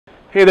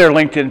Hey there,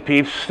 LinkedIn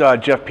peeps.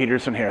 Jeff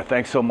Peterson here.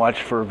 Thanks so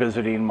much for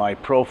visiting my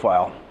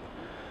profile.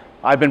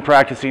 I've been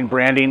practicing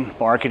branding,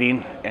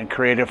 marketing, and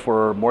creative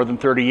for more than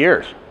 30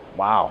 years.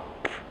 Wow.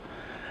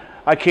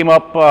 I came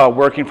up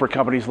working for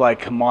companies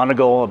like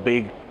Monagle, a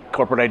big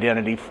corporate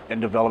identity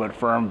and development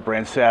firm,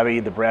 Brand Savvy,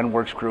 the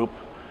BrandWorks Group,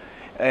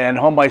 and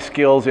honed my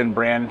skills in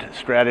brand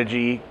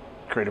strategy,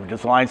 creative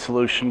design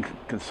solution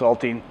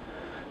consulting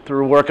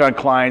through work on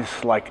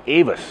clients like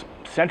Avis,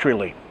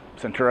 CenturyLink,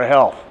 Centura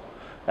Health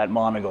at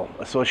Monagle,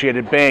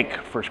 Associated Bank,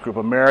 First Group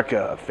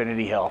America,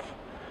 Affinity Health,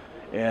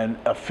 and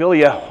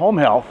Affiliate Home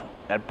Health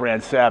at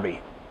Brand Savvy.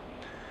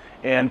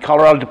 And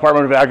Colorado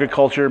Department of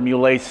Agriculture,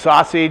 Muley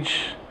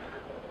Sausage,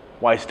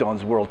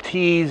 Whitestone's World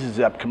Teas,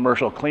 Zepp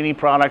Commercial Cleaning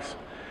Products,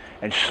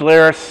 and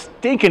Schler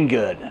Stinkin'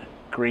 Good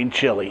Green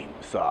Chili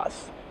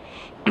Sauce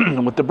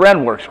with the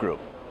BrandWorks Group.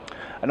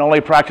 I not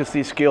only practice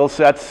these skill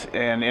sets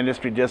and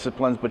industry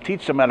disciplines, but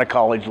teach them at a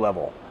college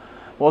level.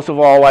 Most of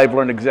all, I've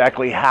learned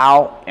exactly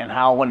how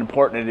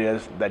important it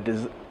is that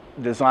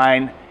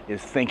design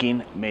is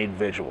thinking made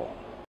visual.